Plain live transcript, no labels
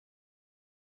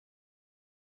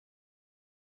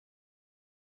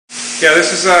Yeah,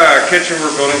 this is a kitchen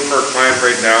we're building for a client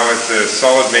right now. It's a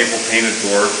solid maple painted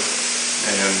door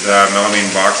and melamine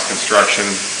box construction.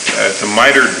 It's a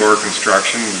mitered door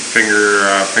construction with finger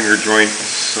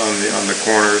joints on the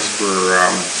corners for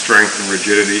strength and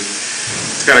rigidity.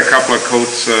 It's got a couple of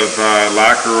coats of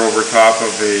lacquer over top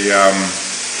of a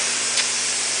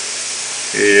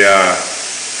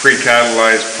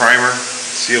pre-catalyzed primer.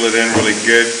 Seal it in really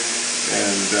good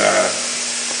and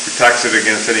protects it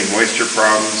against any moisture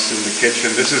problems in the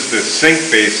kitchen. This is the sink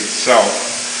base itself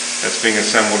that's being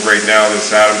assembled right now.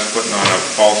 This Adam's putting on a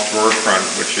false drawer front,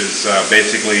 which is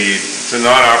basically, it's a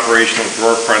non-operational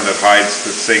drawer front that hides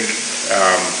the sink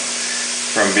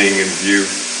from being in view.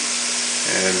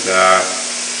 And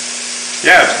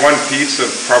yeah, it's one piece of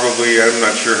probably, I'm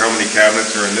not sure how many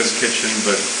cabinets are in this kitchen,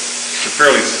 but it's a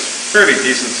fairly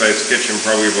decent sized kitchen,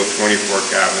 probably about 24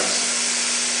 cabinets.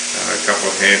 A couple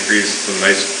of pantries, some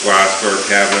nice glass door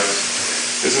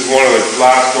cabinets. This is one of the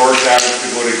glass door cabinets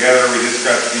to go together. We just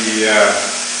got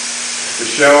the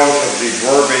shelves of the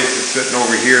drawer base that's sitting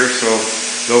over here, so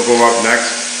they'll go up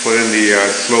next. Put in the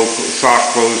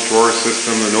soft close drawer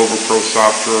system, an overpro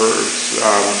soft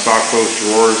close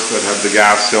drawers that have the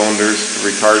gas cylinders to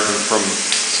retard them from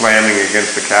slamming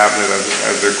against the cabinet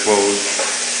as they're closed.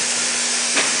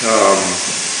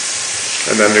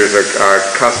 And then there's a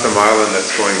custom island that's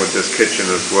going with this kitchen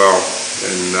as well.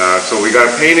 And so we got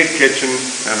a painted kitchen,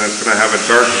 and it's going to have a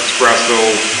dark espresso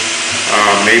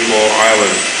maple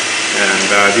island.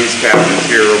 And these cabinets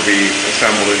here will be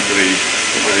assembled into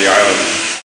the island.